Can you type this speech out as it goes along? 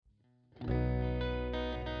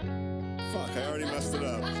I already messed it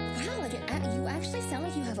up. Wow, like you actually sound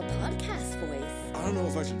like you have a podcast voice. I don't know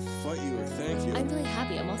if I should fight you or thank you. I'm really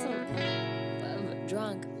happy. I'm also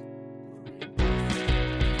drunk.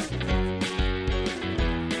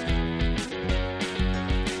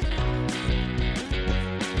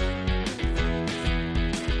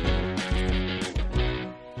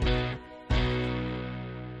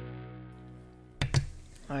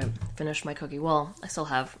 I finished my cookie. Well, I still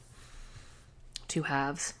have 2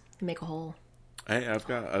 halves. You make a whole. Hey, I've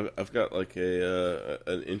got like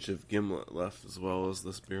an inch of gimlet left as well as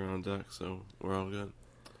this beer on deck, so we're all good.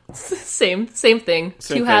 Same thing.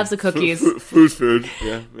 Same 2 halves of cookies. Food.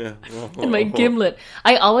 Yeah. And my gimlet.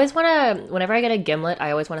 I always want to, whenever I get a gimlet,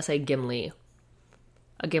 I always want to say Gimli.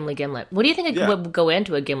 A gimlet. What do you think would go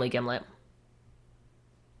into a gimlet?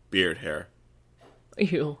 Beard hair.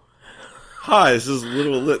 Ew. Hi, this is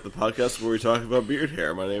Little Lit, the podcast where we talk about beard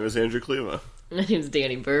hair. My name is Andrew Klima. My name's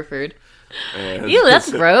Danny Burford. And Ew, that's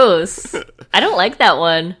gross. I don't like that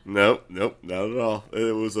one. Nope, not at all.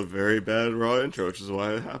 It was a very bad raw intro, which is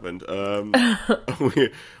why it happened.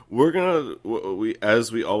 We're gonna,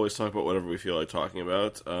 as we always talk about whatever we feel like talking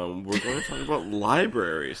about, we're going to talk about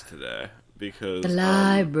libraries today. Because the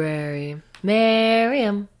library.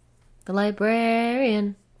 Miriam. The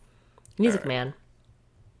librarian. Music Man.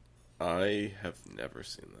 I have never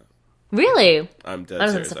seen that. Really? I'm dead. That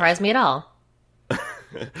doesn't surprise me at all.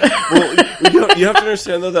 Well, you have to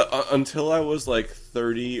understand though that until I was like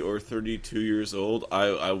 30 or 32 years old,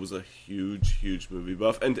 I was a huge movie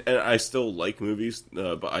buff, and I still like movies,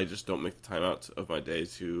 but I just don't make the time out of my day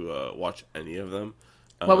to watch any of them.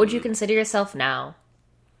 What would you consider yourself now?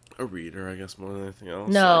 A reader, I guess, more than anything else.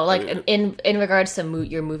 No, in regards to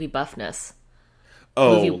your movie buffness. A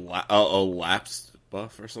lapsed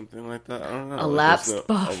buff or something like that. I don't know. A lapsed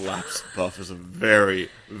buff. A lapsed buff is a very,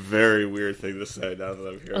 very weird thing to say now that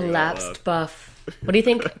I'm hearing it. A lapsed buff. What do you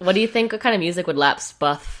think? What kind of music would lapsed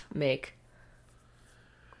buff make?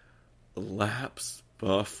 A lapsed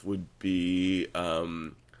buff would be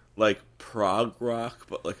like prog rock,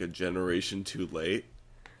 but like a generation too late.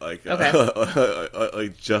 Like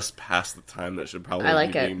like just past the time that should probably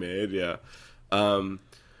be being made. Yeah. So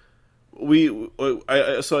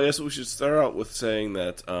I guess we should start out with saying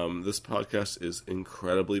that this podcast is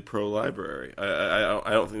incredibly pro-library. I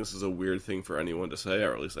don't think this is a weird thing for anyone to say,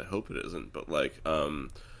 or at least I hope it isn't. But like,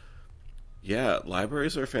 yeah,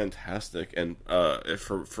 libraries are fantastic, and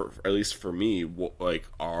for at least for me, like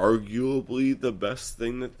arguably the best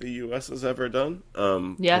thing that the U.S. has ever done.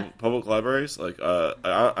 Public libraries. Like, I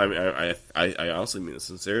honestly mean it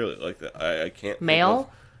sincerely. Like that, I can't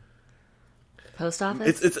mail. Post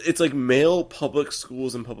office. It's like male public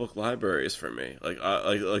schools and public libraries for me.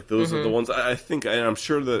 Like those are the ones I think, and I'm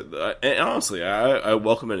sure that. And honestly, I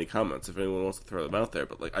welcome any comments if anyone wants to throw them out there.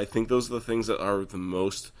 But like, I think those are the things that are the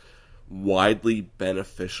most widely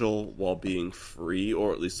beneficial while being free,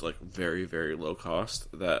 or at least like very, very low cost.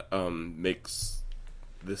 That makes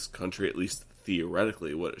this country, at least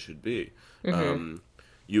theoretically, what it should be.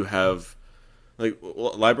 You have. Like,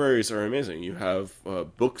 libraries are amazing. You have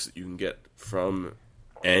books that you can get from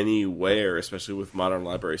anywhere, especially with modern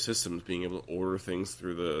library systems, being able to order things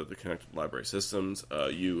through the connected library systems.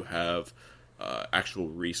 You have actual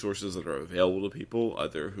resources that are available to people,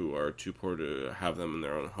 either who are too poor to have them in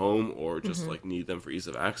their own home or just like need them for ease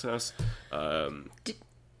of access.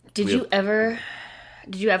 Did you ever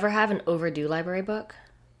have an overdue library book?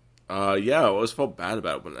 Yeah, I always felt bad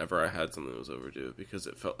about it whenever I had something that was overdue because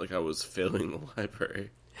it felt like I was failing the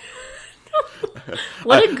library.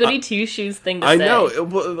 What a goody two-shoes thing to say. I know.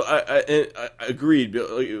 I agreed.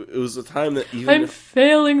 It was a time that even I'm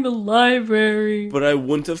failing the library. But I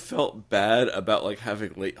wouldn't have felt bad about like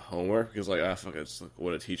having late homework because like fuck, it's like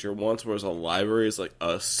what a teacher wants. Whereas a library is like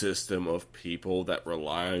a system of people that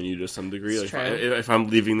rely on you to some degree. Like if I'm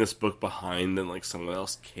leaving this book behind, then like someone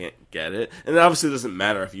else can't get it. And it obviously doesn't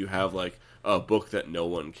matter if you have like a book that no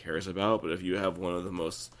one cares about, but if you have one of the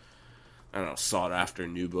most sought after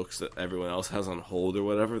new books that everyone else has on hold or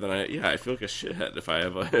whatever, then I feel like a shithead if I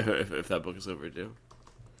have if that book is overdue.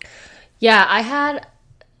 Yeah,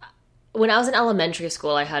 when I was in elementary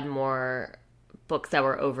school, I had more books that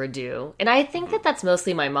were overdue, and I think that that's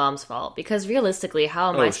mostly my mom's fault because realistically,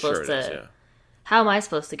 how am I supposed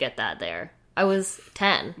to get that there? I was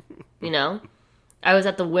 10, you know, I was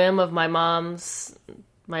at the whim of my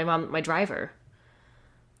driver.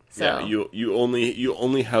 So. Yeah, you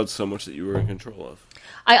only had so much that you were in control of.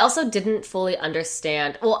 I also didn't fully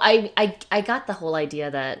understand. Well, I got the whole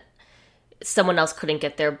idea that someone else couldn't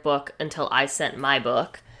get their book until I sent my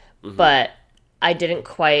book, but I didn't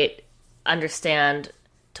quite understand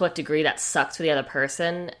to what degree that sucks for the other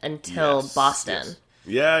person until Boston.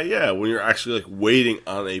 Yes. Yeah. When you're actually like waiting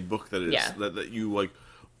on a book that is that you like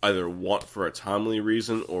either want for a timely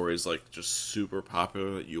reason or is like just super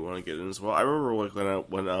popular that you want to get in as well. I remember like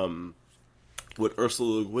when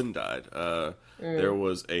Ursula Le Guin died, there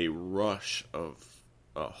was a rush of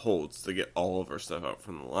holds to get all of her stuff out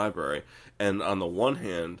from the library, and on the one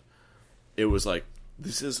hand, it was like,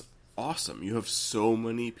 this is awesome. You have so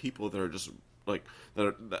many people that are just like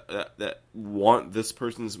that want this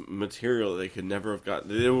person's material that they could never have gotten,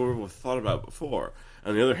 they never have thought about before.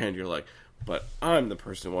 On the other hand, you're like, but I'm the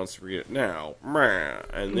person who wants to read it now,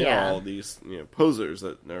 and there are all these posers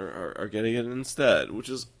that are getting it instead, which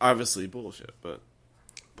is obviously bullshit. But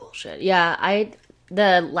bullshit. Yeah,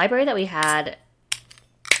 the library that we had.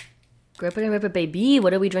 Gripper and Ripper, baby.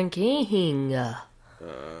 What are we drinking? We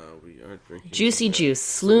are drinking Juicy Juice.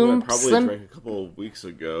 Slim. I probably drank a couple of weeks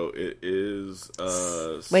ago. It is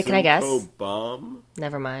wait, can I guess? Simcoe Bomb.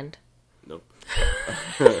 Never mind. Nope.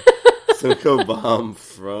 Simcoe Bomb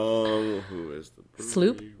from who is the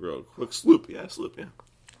Sloop? Real quick. Sloop, yeah.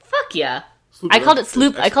 Fuck yeah. Sloop, I called it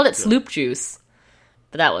Sloop. I called it Sloop Juice,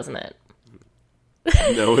 but that wasn't it.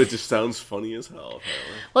 No, it just sounds funny as hell.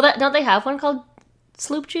 Apparently. Well, don't they have one called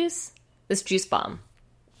Sloop Juice? This Juice Bomb.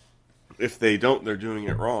 If they don't, they're doing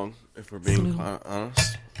it wrong. If we're being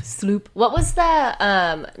honest. Sloop. What was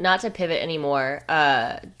the not to pivot anymore?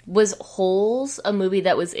 Was Holes a movie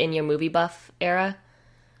that was in your movie buff era?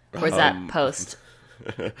 Or is that post?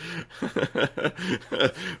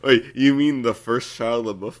 Wait, you mean the first Shia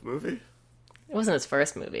LaBeouf movie? It wasn't his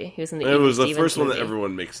first movie. He was in the. It was the first one that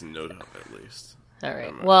everyone makes a note of, at least. All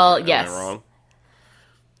right. Well, yes. Am I wrong?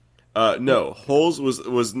 No, Holes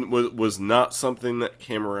was not something that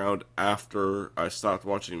came around after I stopped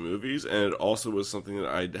watching movies, and it also was something that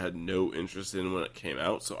I had no interest in when it came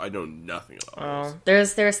out, so I know nothing about Holes.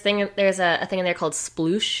 There's a thing in there called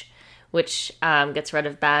sploosh, which gets rid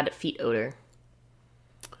of bad feet odor.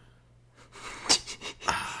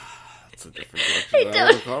 That's a different direction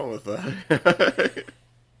I would call with that.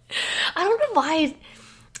 I don't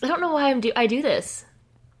know why I do this.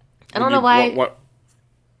 I don't know why.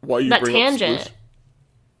 Why you that bring tangent? up sploosh?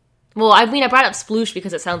 Well, I mean, I brought up sploosh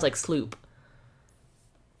because it sounds like sloop.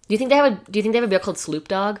 Do you think they have a beer called Sloop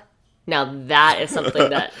Dog? Now that is something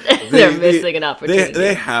that they're missing an opportunity.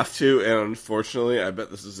 They have to, and unfortunately, I bet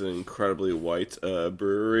this is an incredibly white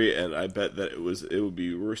brewery, and I bet that it would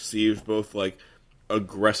be received both like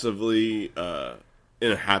aggressively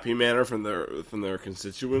in a happy manner from their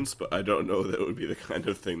constituents, but I don't know that it would be the kind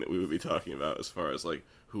of thing that we would be talking about as far as like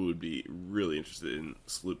who would be really interested in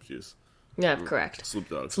Sloop Juice. Yeah, correct. Sloop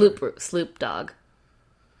Dog. Sloop Dog.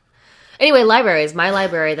 Anyway, libraries. My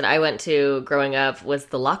library that I went to growing up was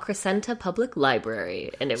the La Crescenta Public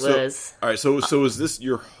Library, and it was... All right, so was this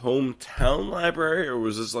your hometown library, or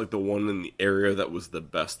was this like the one in the area that was the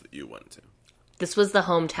best that you went to? This was the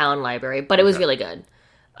hometown library, but it was really good.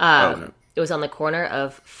 It was on the corner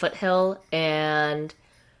of Foothill and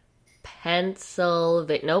Foothill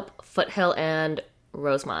and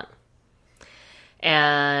Rosemont.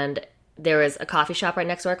 And there was a coffee shop right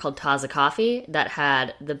next door called Taza Coffee that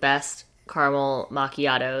had the best caramel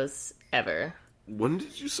macchiatos ever. When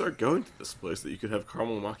did you start going to this place that you could have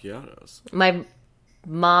caramel macchiatos? My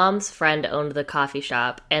mom's friend owned the coffee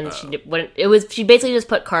shop, and she basically just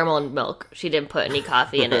put caramel in milk. She didn't put any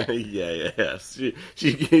coffee in it. Yes.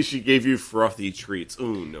 She gave you frothy treats.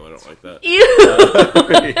 Ooh, no, I don't like that.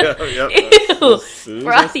 Ew.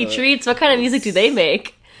 Frothy treats. What kind of music do they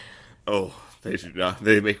make? Oh, they do not.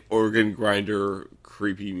 They make organ grinder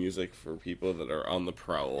creepy music for people that are on the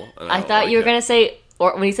prowl. I thought you were going to say,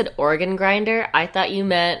 when you said organ grinder, I thought you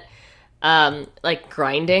meant like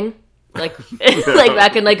grinding. Like like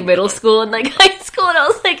back in like middle school and like high school, and I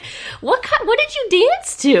was like, what did you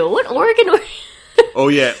dance to? What organ were you? Oh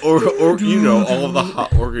yeah, or all of the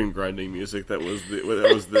hot organ grinding music that was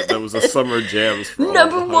the summer jams for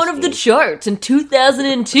number one of the charts in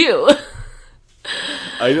 2002.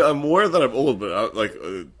 I'm aware that I'm old, but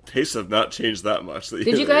tastes have not changed that much.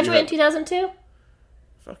 Did you graduate in 2002?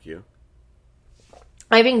 Fuck you.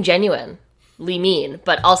 I'm being genuinely mean,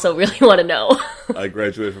 but also really want to know. I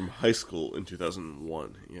graduated from high school in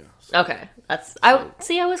 2001. Yes. Okay,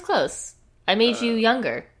 I was close. I made you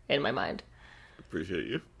younger in my mind. Appreciate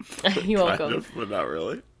you. You're welcome. Kind of, but not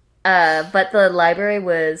really. But the library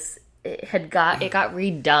got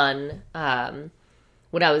redone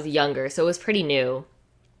when I was younger, so it was pretty new,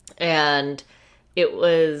 and it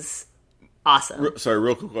was awesome. Sorry,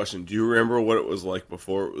 real quick question. Do you remember what it was like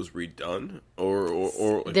before it was redone,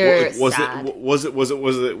 or like, They're was sad.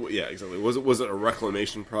 it yeah, exactly. Was it a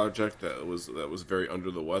reclamation project that was very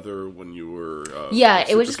under the weather when you were Yeah,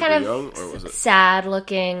 it was super, just kind super of young, or was it sad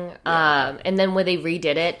looking. Yeah. And then when they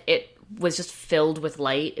redid it, it was just filled with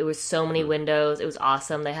light. It was so many windows. It was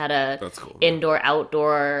awesome. They had a That's cool. indoor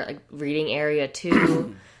outdoor like reading area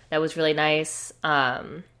too. That was really nice.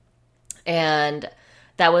 And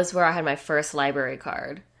that was where I had my first library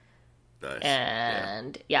card. Nice.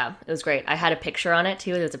 And yeah, it was great. I had a picture on it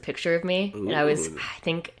too. There was a picture of me, and I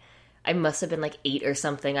think I must have been like 8 or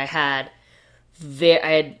something. I had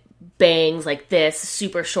bangs like this,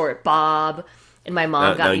 super short bob, and my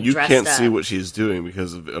mom got me dressed up. You can't see what she's doing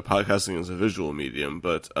because podcasting is a visual medium,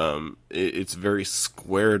 but it's very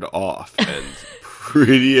squared off and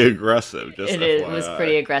pretty aggressive. Just it FYI. It was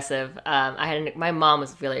pretty aggressive. My mom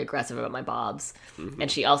was really aggressive about my bobs,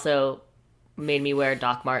 and she also made me wear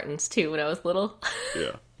Doc Martens too when I was little.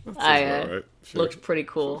 Yeah, I right. Sure. looked pretty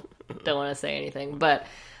cool. Don't want to say anything, but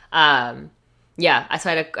yeah. I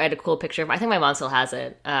had a cool picture. I think my mom still has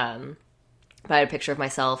it. But I had a picture of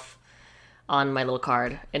myself on my little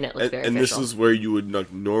card, and it looks very official. And this is where you would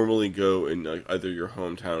like normally go in like either your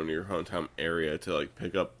hometown or your hometown area to like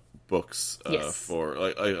pick up books Yes. for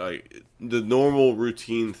like the normal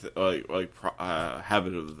routine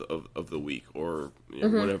habit of the week, or you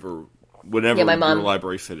know, whenever Yeah, my your mom-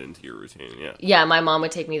 library fit into your routine. Yeah. Yeah, my mom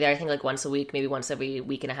would take me there, I think, like once a week, maybe once every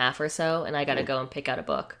week and a half or so, and I got to go and pick out a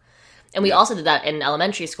book. And we also did that in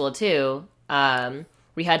elementary school, too.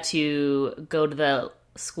 We had to go to the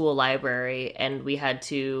school library, and we had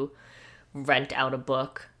to rent out a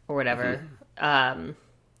book or whatever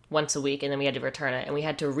once a week, and then we had to return it, and we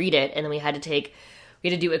had to read it, and then we had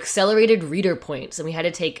to do accelerated reader points, and we had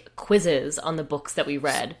to take quizzes on the books that we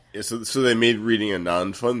read. Yeah, so they made reading a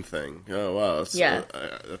non-fun thing. Oh wow,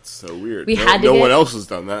 that's so weird. No one else has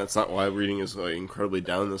done that. It's not why reading is like incredibly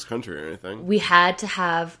down in this country or anything. We had to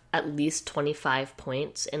have at least 25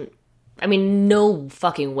 points, and I mean, no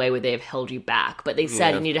fucking way would they have held you back, but they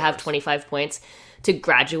said you need to have 25 points to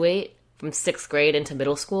graduate from 6th grade into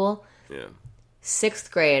middle school. Yeah.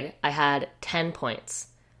 6th grade, I had 10 points.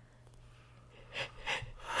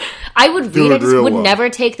 I would read, I just would never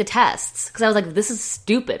take the tests, because I was like, this is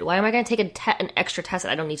stupid. Why am I going to take an extra test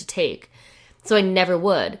that I don't need to take? So I never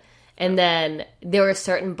would. And then there were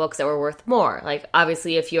certain books that were worth more. Like,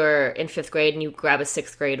 obviously, if you're in 5th grade and you grab a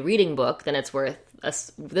 6th grade reading book, then it's worth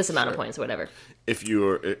this amount of points or whatever. If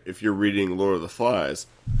you're reading Lord of the Flies,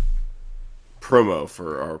 promo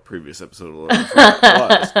for our previous episode of Lord of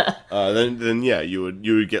the Flies, then yeah, you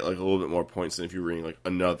would get like a little bit more points than if you're reading like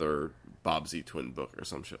another Bobbsey twin book or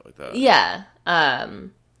some shit like that. Yeah.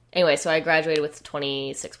 Anyway, so I graduated with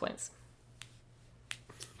 26 points.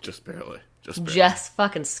 Just barely. Just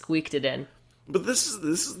fucking squeaked it in. But this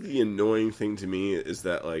is the annoying thing to me, is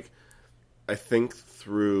that like I think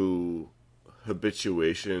through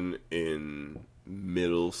habituation in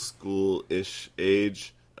middle school-ish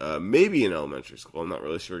age, maybe in elementary school, I'm not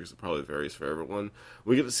really sure because it probably varies for everyone,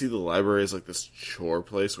 we get to see the library as like this chore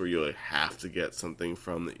place where you like have to get something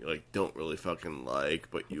from that you like don't really fucking like,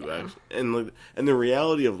 but you actually, and the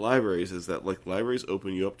reality of libraries is that like libraries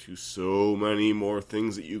open you up to so many more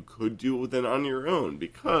things that you could do than on your own,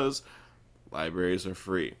 because libraries are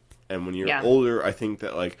free. And when you're older, I think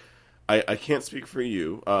that like I can't speak for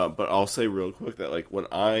you, but I'll say real quick that like when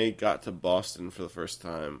I got to Boston for the first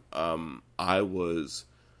time, I was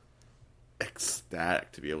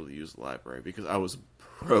ecstatic to be able to use the library because I was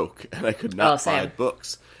broke and I could not buy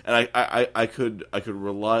books, and I could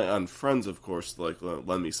rely on friends, of course, to like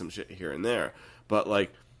lend me some shit here and there, but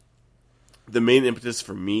like the main impetus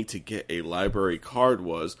for me to get a library card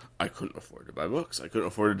was I couldn't afford to buy books. I couldn't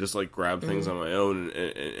afford to just like grab things on my own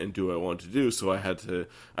and do what I wanted to do. So I had to,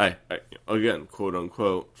 I again, quote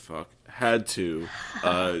unquote, had to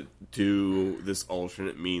do this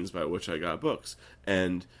alternate means by which I got books.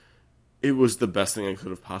 And it was the best thing I could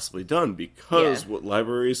have possibly done, because what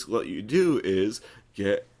libraries let you do is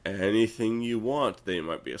get anything you want. There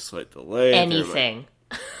might be a slight delay. Anything.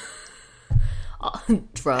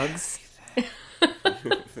 Drugs.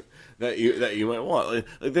 that you might want,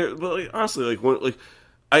 like there, but like honestly, like when like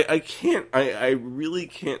I really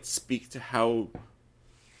can't speak to how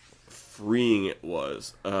freeing it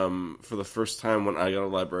was for the first time when I got a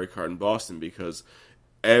library card in Boston, because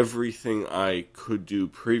everything I could do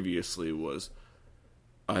previously was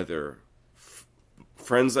either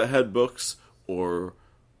friends that had books or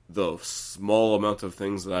the small amount of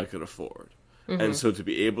things that I could afford. And so to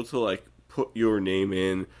be able to like put your name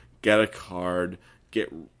in, get a card,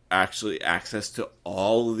 get actually access to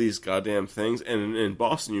all of these goddamn things. And in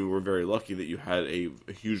Boston, you were very lucky that you had a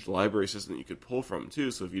huge library system that you could pull from,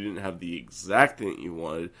 too. So if you didn't have the exact thing that you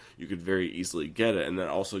wanted, you could very easily get it. And that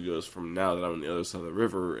also goes from now that I'm on the other side of the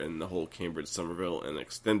river and the whole Cambridge, Somerville, and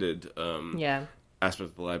extended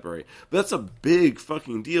aspect of the library. But that's a big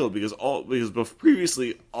fucking deal because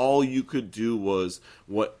previously all you could do was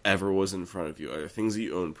whatever was in front of you, either things that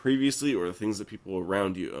you owned previously or the things that people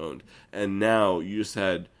around you owned. And now you just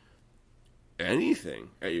had anything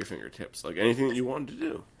at your fingertips, like anything that you wanted to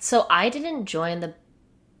do. So I didn't join the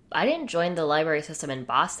library system in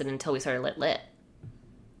Boston until we started Lit.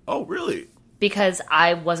 Oh, really? Because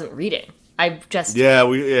I wasn't reading. I just we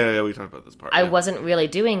talked about this part. I wasn't really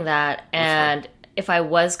doing that, and if I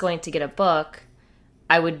was going to get a book,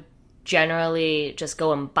 I would generally just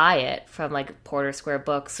go and buy it from like Porter Square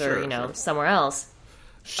Books or somewhere else.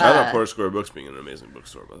 Shout out Porter Square Books being an amazing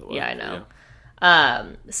bookstore, by the way. Yeah, I know. Yeah.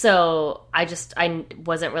 So I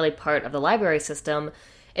wasn't really part of the library system,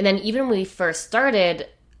 and then even when we first started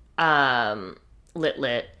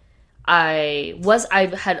Lit, I was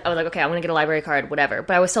like, okay, I'm gonna get a library card, whatever.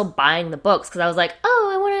 But I was still buying the books because I was like,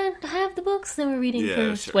 oh, I want to have the books that we're reading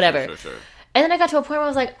first, whatever. Sure. And then I got to a point where I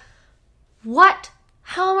was like, what?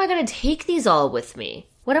 How am I going to take these all with me?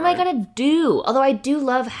 What am I going to do? Although I do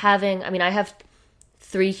love having, I have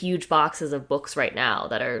 3 huge boxes of books right now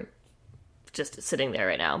that are just sitting there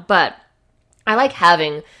right now. But I like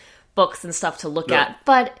having books and stuff to look at.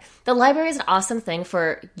 But the library is an awesome thing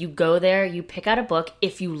for you go there, you pick out a book.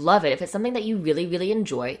 If you love it, if it's something that you really, really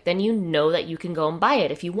enjoy, then you know that you can go and buy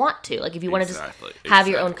it if you want to. Like if you want to just have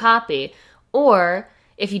your own copy. Or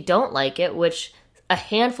if you don't like it, which a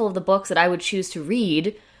handful of the books that I would choose to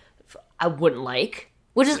read, I wouldn't like.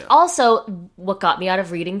 Which is also what got me out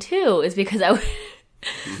of reading too, is because I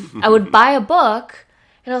would buy a book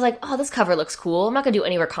and I was like, oh, this cover looks cool. I'm not going to do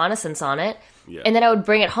any reconnaissance on it. Yeah. And then I would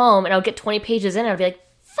bring it home and I would get 20 pages in and I'd be like,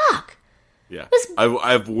 fuck. Yeah.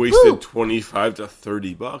 I've wasted $25 to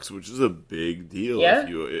 $30, which is a big deal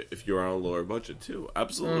if you're on a lower budget too.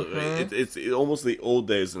 Absolutely. Mm-hmm. It's almost the old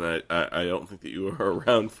days, and I don't think that you were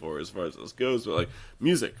around for as far as this goes, but like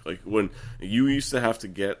music, like when you used to have to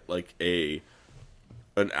get like an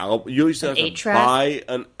album, you used to have to buy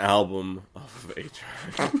an album off of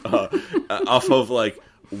A-Track, off of like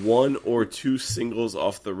 1 or 2 singles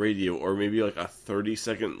off the radio, or maybe like a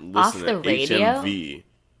 30-second listen at HMV.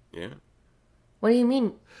 Yeah. What do you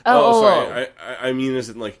mean? Sorry. I mean, as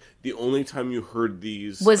in like the only time you heard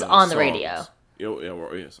these was on the songs, radio.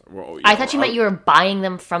 I thought you meant you were buying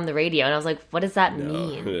them from the radio, and I was like, "What does that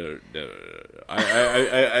mean?" No.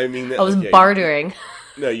 I mean, that, I was bartering.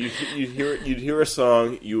 No, you'd hear a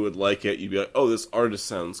song, you would like it, you'd be like, "Oh, this artist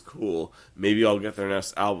sounds cool. Maybe I'll get their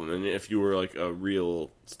next album." And if you were like a real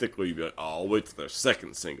stickler, you'd be like, "Oh, I'll wait till their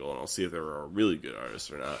second single, and I'll see if they're a really good artist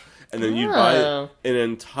or not." And then you'd buy an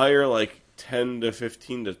entire like $10 to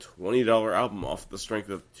 $15 to $20 album off the strength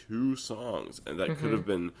of 2 songs, and that could have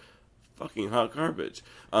been fucking hot garbage.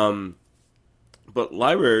 But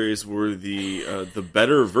libraries were the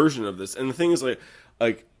better version of this, and the thing is, like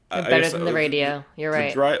better than the radio. You're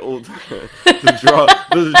right. The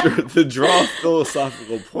draw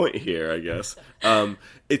philosophical point here, I guess.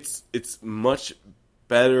 It's much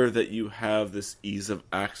better that you have this ease of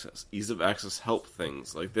access. Ease of access help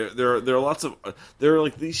things. Like there are lots of there are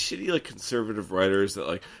like these shitty like conservative writers that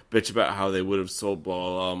like bitch about how they would have sold blah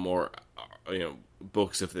blah, blah more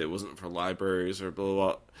books if it wasn't for libraries or blah blah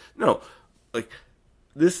blah. No, like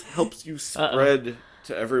this helps you spread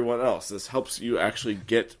to everyone else. This helps you actually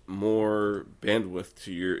get more bandwidth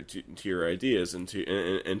to your ideas and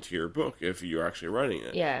to your book if you're actually writing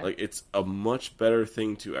it. Yeah. Like it's a much better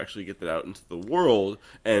thing to actually get that out into the world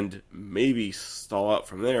and maybe stall out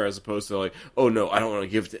from there, as opposed to like, oh no, I don't want to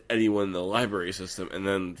give it to anyone in the library system and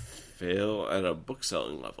then fail at a book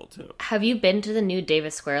selling level too. Have you been to the new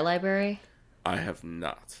Davis Square Library? I have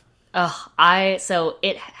not. So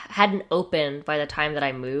it hadn't opened by the time that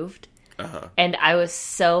I moved. And I was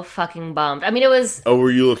so fucking bummed. I mean, it was... Oh,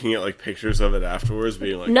 were you looking at, like, pictures of it afterwards,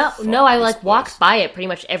 being like... No, I, like, walked by it pretty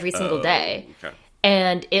much every single day. Okay.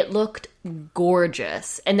 And it looked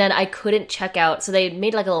gorgeous. And then I couldn't check out... So they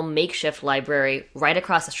made, like, a little makeshift library right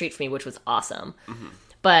across the street from me, which was awesome. Mm-hmm.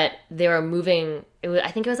 But they were moving...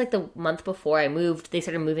 I think it was, like, the month before I moved, they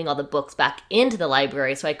started moving all the books back into the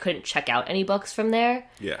library, so I couldn't check out any books from there.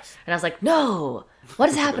 Yes. And I was like, no! What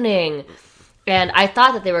is happening? And I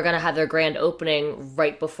thought that they were going to have their grand opening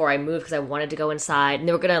right before I moved because I wanted to go inside. And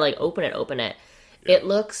they were going to, like, open it. Yeah. It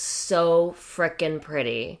looks so frickin'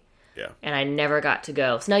 pretty. Yeah. And I never got to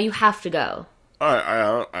go. So now you have to go.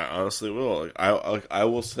 I honestly will. I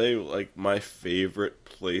will say, like, my favorite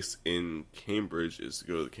place in Cambridge is to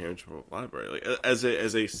go to the Cambridge Public Library. Like, as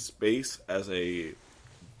a space, as a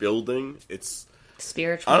building, it's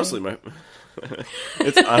spiritually. Honestly,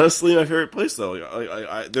 it's honestly my favorite place though.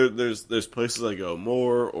 There's places I go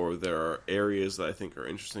more, or there are areas that I think are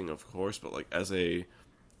interesting, of course. But like as a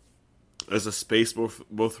space,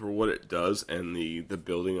 both for what it does and the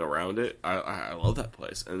building around it, I love that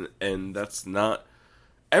place. And that's not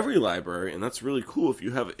every library, and that's really cool. If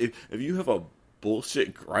you have a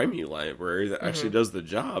bullshit grimy library that actually does the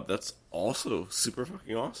job, that's also super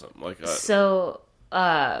fucking awesome. Like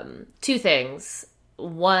two things.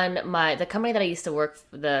 One, the company that I used to work,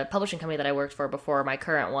 the publishing company that I worked for before my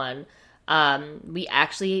current one, we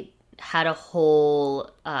actually had a whole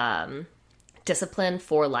discipline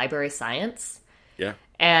for library science. Yeah.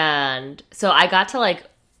 And so I got to like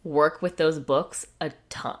work with those books a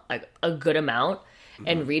ton, like a good amount,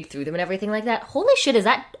 and read through them and everything like that. Holy shit, is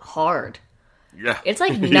that hard? Yeah. It's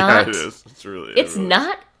like not. Yeah, it is. It's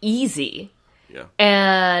not easy. Yeah.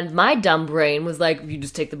 And my dumb brain was like, you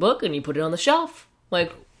just take the book and you put it on the shelf.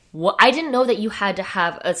 Like, what? I didn't know that you had to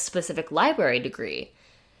have a specific library degree.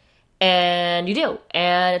 And you do.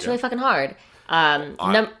 And it's really fucking hard. I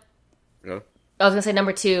was going to say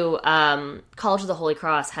number two, College of the Holy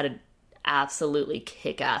Cross had an absolutely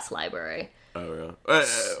kick-ass library. Oh, yeah.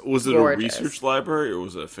 Was it Gorgeous. a research library or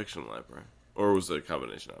was it a fiction library? Or was it a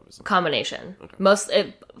combination, obviously? Combination.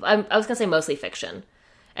 Okay. I was going to say mostly fiction.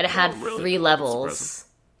 And it had 3 levels.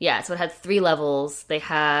 Yeah, so it had 3 levels.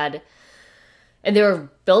 And they were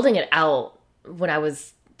building it out when I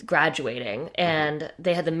was graduating. And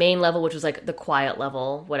they had the main level, which was like the quiet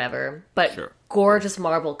level, whatever. But gorgeous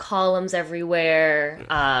marble columns everywhere.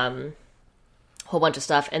 Whole bunch of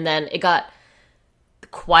stuff. And then it got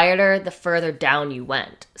quieter the further down you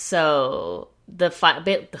went. So the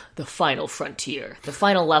final frontier, the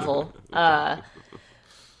final level,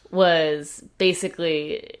 was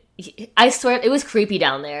basically, I swear it was creepy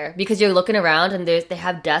down there because you're looking around and they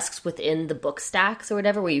have desks within the book stacks or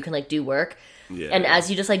whatever where you can like do work. Yeah. And as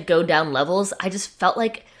you just like go down levels, I just felt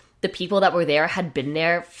like the people that were there had been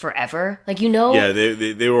there forever. Like, you know. Yeah,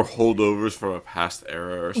 they were holdovers from a past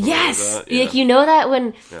era or something. Yes, like that. Yeah. Like, you know that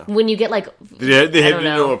when you get like they had to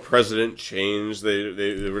know a president changed.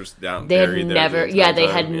 They were just down. They had never, they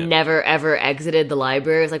had never ever exited the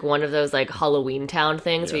library. It was like one of those like Halloween Town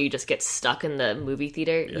things where you just get stuck in the movie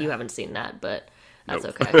theater. Yeah. You haven't seen that, but that's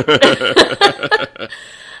okay.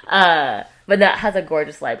 But that has a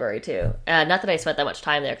gorgeous library too. Not that I spent that much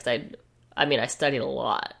time there because I studied a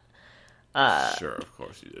lot. Sure, of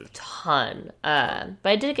course you did. Ton. But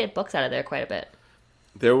I did get books out of there quite a bit.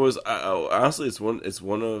 There was honestly, it's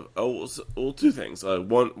one of two things.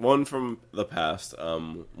 One from the past.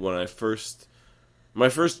 When my first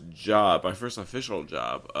official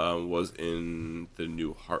job, was in the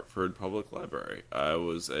New Hartford Public Library. I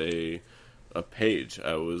was a page.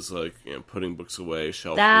 I was like putting books away,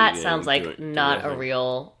 shelf. That sounds like not a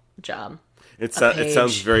real job. It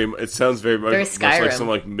sounds very much like some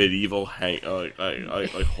like medieval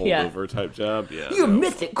holdover type job. Yeah, your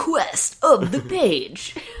mythic quest of the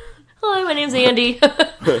page. Hi, my name's Andy.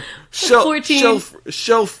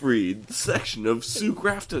 Shelf read section of Sue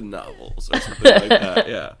Grafton novels or something like that.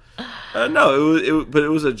 Yeah, no, but it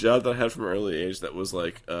was a job that I had from an early age that was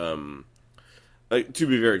like to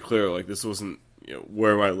be very clear, like this wasn't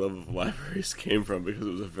where my love of libraries came from because it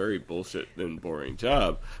was a very bullshit and boring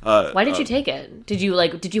job. Why did you take it? Did you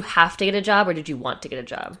have to get a job or did you want to get a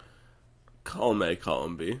job? Column A,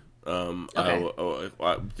 column B. Okay.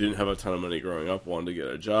 I didn't have a ton of money growing up, wanted to get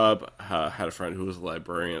a job, had a friend who was a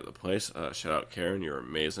librarian at the place. Shout out Karen, you're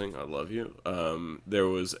amazing. I love you. There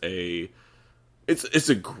was It's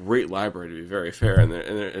a great library, to be very fair, and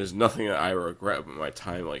there's nothing that I regret about my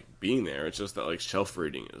time like being there. It's just that like shelf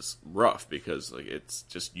reading is rough because like it's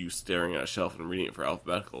just you staring at a shelf and reading it for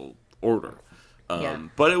alphabetical order.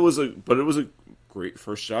 But it was a great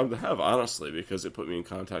first job to have, honestly, because it put me in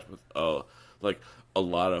contact with like a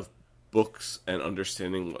lot of books and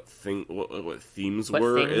understanding what themes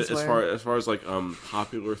were as far as like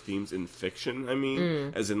popular themes in fiction. I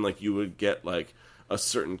mean, as in like you would get like a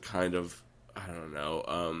certain kind of, I don't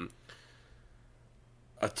know,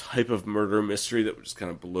 a type of murder mystery that would just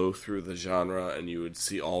kind of blow through the genre, and you would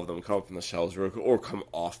see all of them come up from the shelves real quick, or come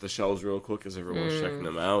off the shelves real quick as everyone was checking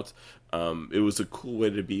them out. It was a cool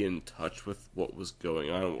way to be in touch with what was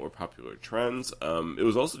going on and what were popular trends. It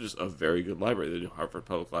was also just a very good library. The New Hartford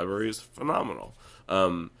Public Library is phenomenal.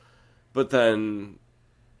 But then,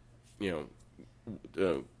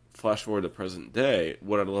 flash forward to present day,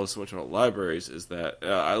 what I love so much about libraries is that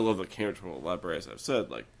I love the Cambridge Public Library, as I've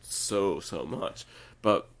said, like so much.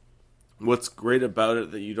 But what's great about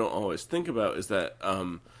it that you don't always think about is that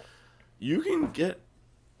you can get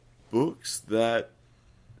books that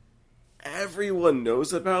everyone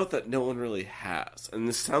knows about that no one really has. And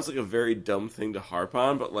this sounds like a very dumb thing to harp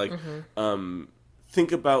on, but like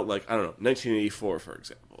think about, like, I don't know, 1984, for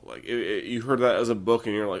example. Like, you heard that as a book,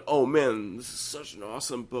 and you're like, oh, man, this is such an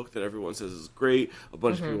awesome book that everyone says is great. A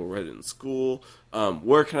bunch of people read it in school.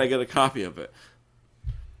 Where can I get a copy of it?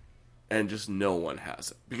 And just no one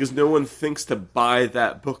has it. Because no one thinks to buy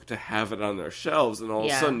that book to have it on their shelves, and all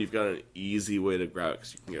of a sudden you've got an easy way to grab it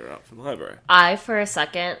because you can get it out from the library. I, for a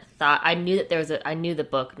second, thought, I knew that I knew the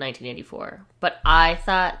book 1984, but I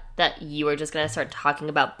thought that you were just going to start talking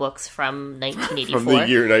about books from 1984. From the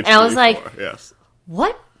year 1984, and I was like, yes.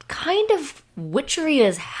 What kind of witchery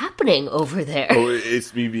is happening over there? Oh,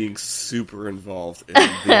 it's me being super involved in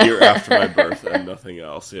the year after my birth and nothing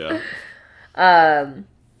else, yeah.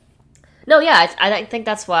 No, yeah, I think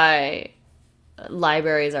that's why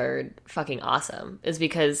libraries are fucking awesome, is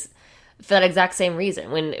because for that exact same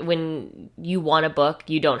reason. When you want a book,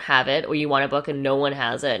 you don't have it, or you want a book and no one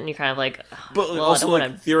has it, and you're kind of like, but well, also,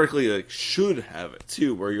 like, theoretically, like, should have it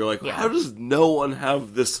too, where you're like, how does no one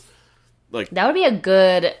have this? Like, that would be a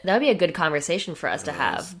good conversation for us to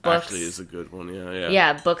have. Books actually is a good one, yeah.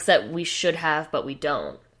 Yeah, books that we should have but we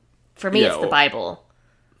don't. For me, it's the Bible.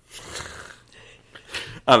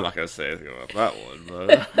 I'm not gonna say anything about that one,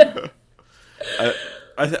 but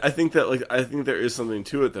I think that, like, I think there is something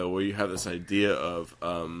to it though, where you have this idea of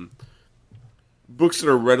books that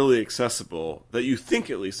are readily accessible, that you think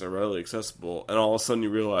at least are readily accessible, and all of a sudden you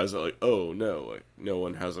realize that, like, oh no, like, no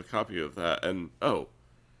one has a copy of that, and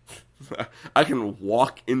I can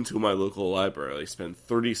walk into my local library, like, spend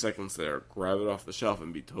 30 seconds there, grab it off the shelf,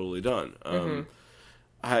 and be totally done. And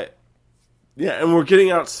we're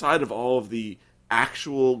getting outside of all of the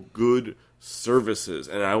actual good services,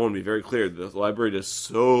 and I want to be very clear, the library does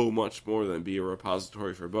so much more than be a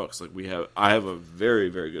repository for books. Like, I have a very,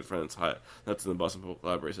 very good friend that's in the Boston Public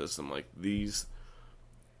Library system. Like, these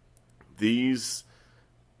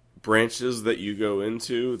branches that you go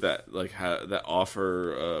into that, like, that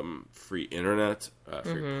offer free internet,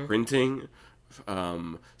 free printing,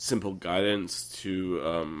 simple guidance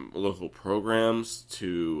to local programs,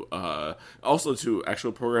 to also to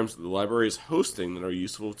actual programs that the library is hosting that are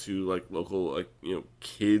useful to, like, local, like, you know,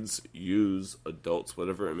 kids, youths, adults,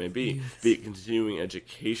 whatever it may be, be it continuing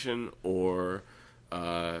education or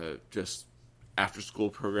just after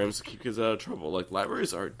school programs to keep kids out of trouble. Like,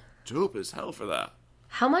 libraries are dope as hell for that.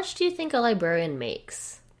 How much do you think a librarian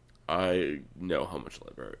makes? I know how much a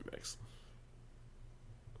librarian makes.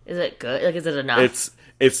 Is it good? Like, is it enough?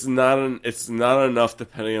 It's not enough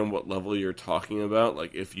depending on what level you're talking about.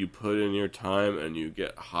 Like, if you put in your time and you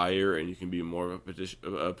get higher and you can be more of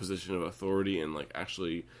a position of authority and, like,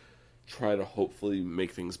 actually try to hopefully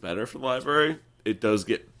make things better for the library, it does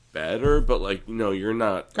get better, but, like, you know, you're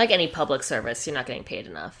not... Like any public service, you're not getting paid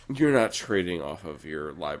enough. You're not trading off of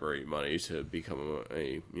your library money to become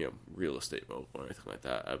a you know, real estate mogul or anything like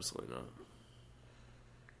that. Absolutely not.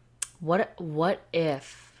 What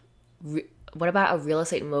about a real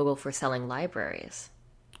estate mogul for selling libraries?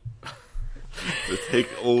 To take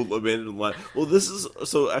old abandoned land. Well, this is...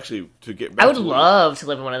 So, actually, to get back I would love to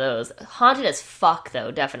live in one of those. Haunted as fuck,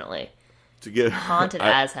 though, definitely. Haunted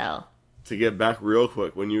as hell. To get back real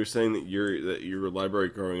quick, when you were saying that your library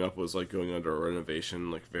growing up was, like, going under a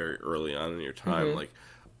renovation, like, very early on in your time, like,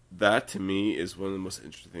 that to me is one of the most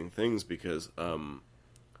interesting things, because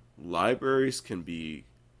libraries can be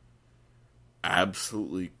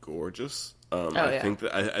absolutely gorgeous. I think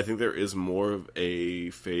there is more of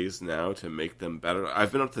a phase now to make them better.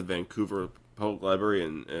 I've been up to Vancouver Public Library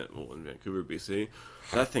in Vancouver, BC.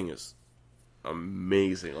 That thing is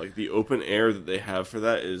amazing. Like, the open air that they have for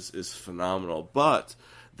that is phenomenal. But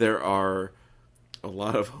there are a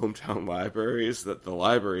lot of hometown libraries that the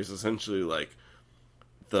library is essentially like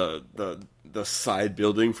the side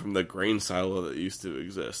building from the grain silo that used to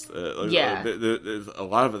exist. There's a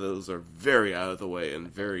lot of those are very out of the way and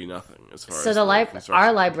very nothing as far as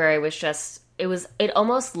our library was just it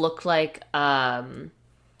almost looked like one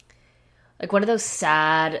of those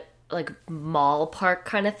sad, like, mall park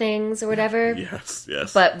kind of things or whatever.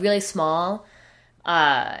 Yes. But really small.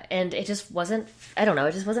 And it just wasn't, I don't know,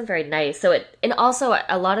 it just wasn't very nice. And also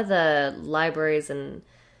a lot of the libraries in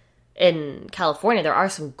California, there are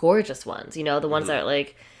some gorgeous ones, you know, the ones that,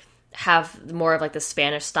 like, have more of, like, the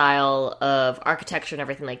Spanish style of architecture and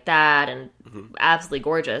everything like that, and absolutely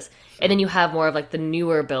gorgeous. And then you have more of, like, the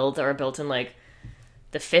newer builds that were built in, like,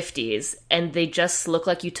 the 50s, and they just look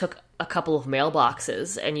like you took a couple of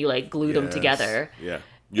mailboxes and you like glued them together. Yeah.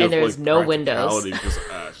 And there's no windows. Because,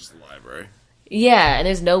 it's just a library. Yeah, and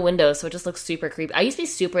there's no windows, so it just looks super creepy. I used to be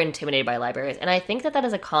super intimidated by libraries, and I think that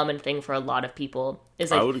is a common thing for a lot of people.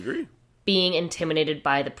 Is like I would agree. Being intimidated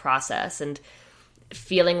by the process and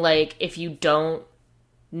feeling like if you're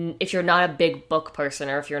not a big book person,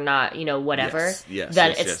 or if you're not, whatever,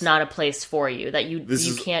 then it's not a place for you, that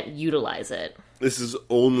you can't utilize it. This is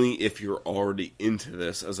only if you're already into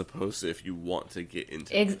this, as opposed to if you want to get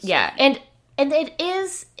into this. Yeah, and it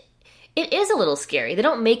is a little scary. They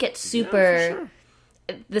don't make it super... Yeah, for sure.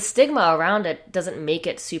 The stigma around it doesn't make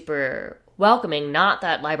it super welcoming. Not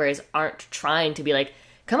that libraries aren't trying to be like,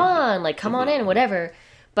 come on, come on in, whatever.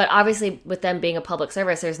 But obviously, with them being a public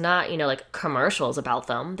service, there's not, commercials about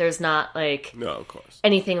them. There's not, no, of course,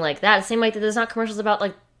 anything like that. Same like that there's not commercials about,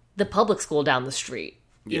 the public school down the street.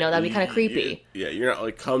 That'd be kind of creepy. You're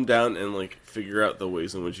not, come down and, figure out the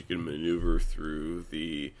ways in which you can maneuver through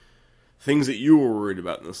the things that you were worried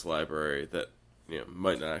about in this library that,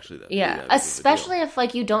 might not actually be that especially if,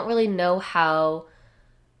 you don't really know how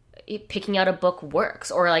picking out a book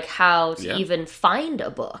works, or, how to even find a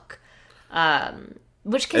book.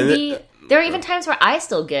 Which can be... There are even times where I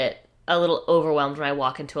still get a little overwhelmed when I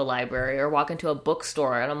walk into a library or walk into a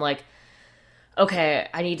bookstore, and I'm like, okay,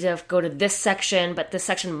 I need to go to this section, but this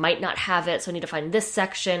section might not have it, so I need to find this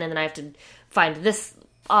section, and then I have to find this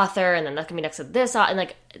author, and then that's going to be next to this author,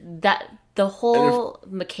 and, that... The whole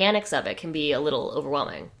mechanics of it can be a little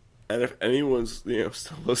overwhelming. And if anyone's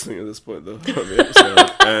still listening at this point of the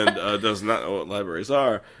episode and does not know what libraries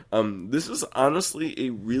are, this is honestly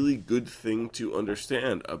a really good thing to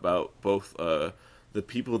understand about both the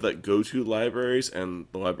people that go to libraries and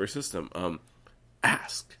the library system.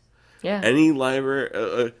 Ask. Yeah. Any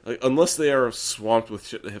library, unless they are swamped with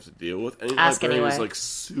shit they have to deal with, any library is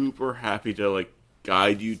super happy to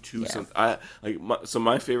guide you to something. So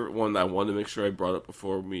my favorite one that I wanted to make sure I brought up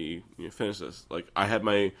before we finish this. I had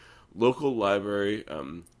my local library.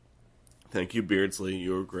 Thank you, Beardsley.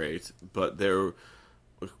 You were great. But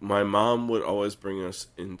my mom would always bring us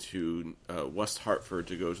into West Hartford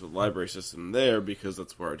to go to the library system there, because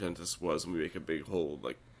that's where our dentist was, and we make a big whole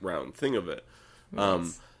round thing of it.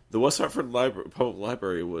 Nice. The West Hartford Public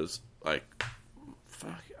Library was fuck.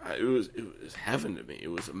 It was heaven to me. It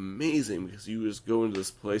was amazing, because you just go into this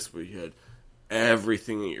place where you had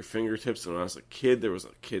everything at your fingertips. And when I was a kid, there was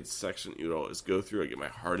a kids section you'd always go through. I get my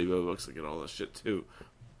Hardy-Bo books, I get all this shit too.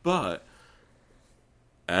 But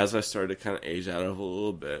as I started to kind of age out of it a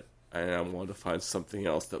little bit, and I wanted to find something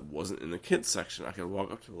else that wasn't in the kids section, I could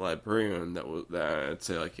walk up to the librarian that I'd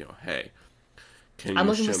say hey, I'm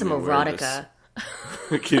looking for some erotica.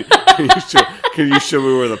 Can you show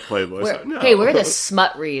me where the Playboys are? No. Hey, where are the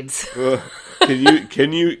smut reads?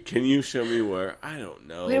 Can you show me where? I don't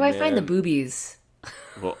know. Where do I find the boobies?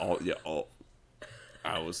 Well,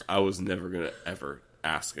 I was never gonna ever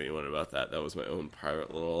ask anyone about that. That was my own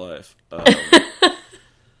private little life. But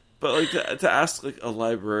to ask a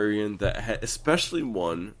librarian that especially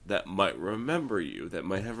one that might remember you, that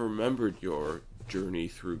might have remembered your journey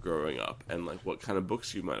through growing up, and what kind of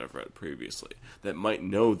books you might have read previously, that might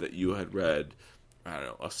know that you had read, I don't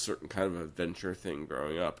know, a certain kind of adventure thing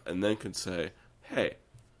growing up, and then could say, hey,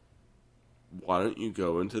 why don't you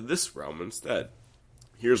go into this realm instead?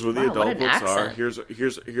 Here's where the adult books are. Here's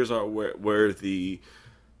where the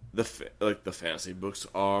fantasy books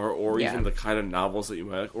are, or even the kind of novels that you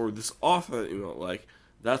might like, or this author that you might like.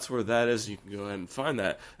 That's where that is. You can go ahead and find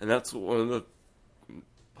that, and that's one of the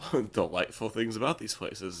delightful things about these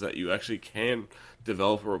places, that you actually can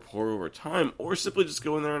develop a rapport over time, or simply just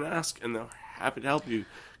go in there and ask, and they're happy to help you,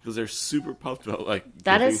 because they're super pumped about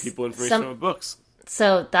giving people information about books.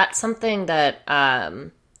 So that's something that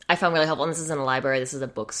I found really helpful. And this isn't a library; this is a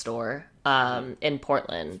bookstore in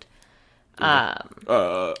Portland,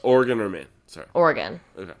 Oregon or Maine. Sorry, Oregon.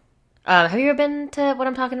 Okay. Have you ever been to what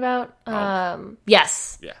I'm talking about?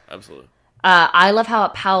 Yes. Yeah, absolutely. I love how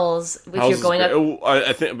at Powell's, if you're going up...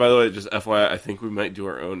 I think, by the way, just FYI, I think we might do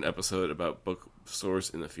our own episode about bookstores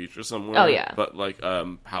in the future somewhere. Oh, yeah. But,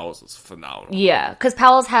 Powell's is phenomenal. Yeah, because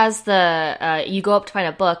Powell's has the... you go up to find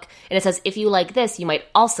a book, and it says, if you like this, you might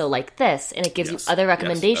also like this. And it gives you other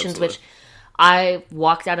recommendations, which I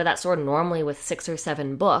walked out of that store normally with 6 or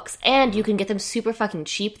 7 books. And you can get them super fucking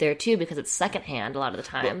cheap there, too, because it's secondhand a lot of the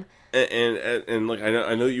time. And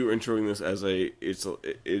I know you were introing this as it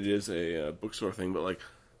is a bookstore thing, but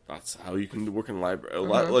that's how you can work in library.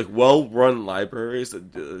 Well-run libraries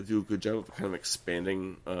that do a good job of kind of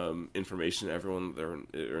expanding information to everyone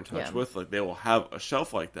they're in touch with. They will have a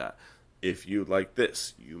shelf like that. if you like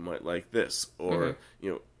this, you might like this, or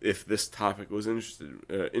if this topic was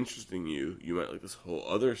interesting you, you might like this whole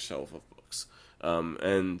other shelf of books.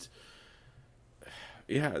 And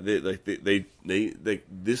yeah, they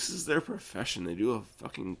this is their profession. They do a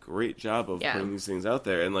fucking great job of putting these things out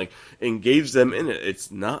there and like engage them in it.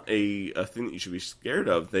 It's not a thing that you should be scared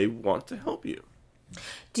of. They want to help you.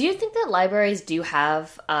 Do you think that libraries do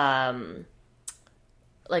have like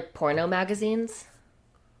porno magazines?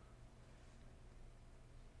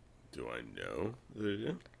 Do I know that they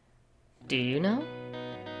do? Do you know?